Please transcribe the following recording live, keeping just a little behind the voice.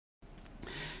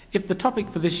If the topic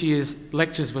for this year's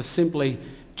lectures was simply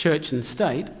church and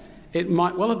state, it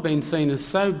might well have been seen as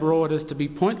so broad as to be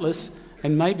pointless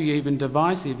and maybe even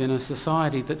divisive in a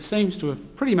society that seems to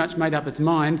have pretty much made up its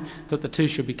mind that the two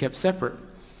should be kept separate.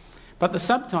 But the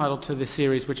subtitle to this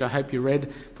series, which I hope you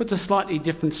read, puts a slightly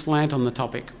different slant on the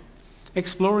topic,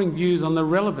 exploring views on the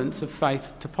relevance of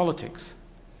faith to politics.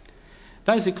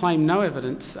 Those who claim no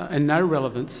evidence and no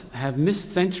relevance have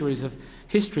missed centuries of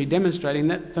history demonstrating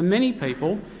that for many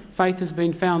people, faith has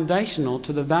been foundational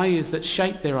to the values that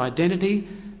shape their identity,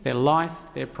 their life,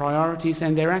 their priorities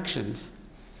and their actions.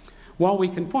 While we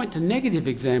can point to negative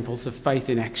examples of faith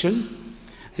in action,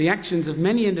 the actions of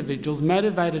many individuals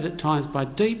motivated at times by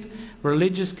deep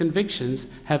religious convictions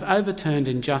have overturned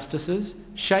injustices,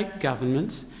 shaped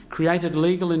governments, created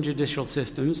legal and judicial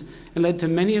systems and led to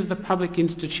many of the public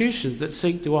institutions that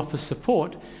seek to offer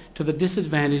support to the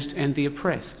disadvantaged and the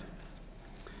oppressed.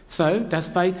 So, does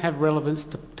faith have relevance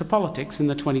to politics in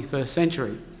the 21st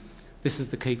century? This is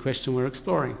the key question we're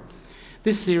exploring.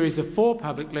 This series of 4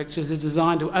 public lectures is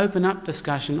designed to open up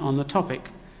discussion on the topic.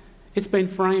 It's been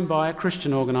framed by a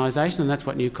Christian organisation, and that's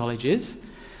what New College is.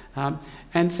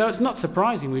 And so it's not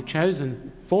surprising we've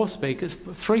chosen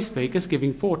 3 speakers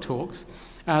giving 4 talks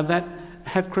that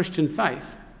have Christian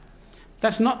faith.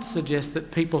 That's not to suggest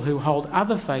that people who hold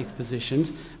other faith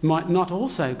positions might not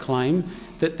also claim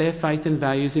that their faith and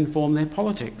values inform their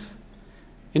politics.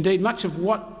 Indeed, much of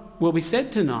what will be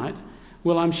said tonight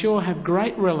will, I'm sure, have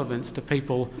great relevance to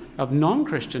people of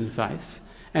non-Christian faiths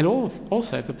and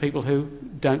also for people who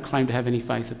don't claim to have any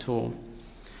faith at all.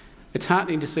 It's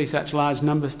heartening to see such large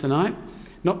numbers tonight,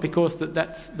 not because that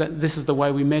this is the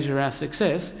way we measure our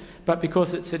success, but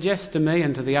because it suggests to me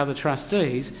and to the other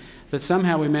trustees that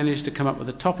somehow we managed to come up with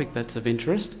a topic that's of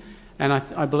interest, and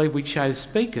I believe we chose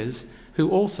speakers who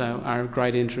also are of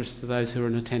great interest to those who are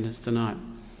in attendance tonight.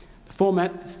 The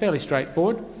format is fairly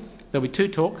straightforward. There'll be 2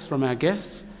 talks from our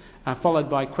guests, followed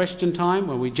by question time,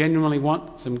 where we genuinely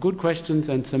want some good questions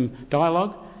and some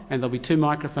dialogue, and there'll be 2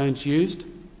 microphones used.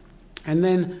 And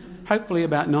then, hopefully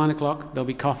about 9 o'clock, there'll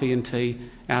be coffee and tea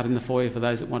out in the foyer for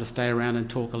those that want to stay around and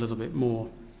talk a little bit more.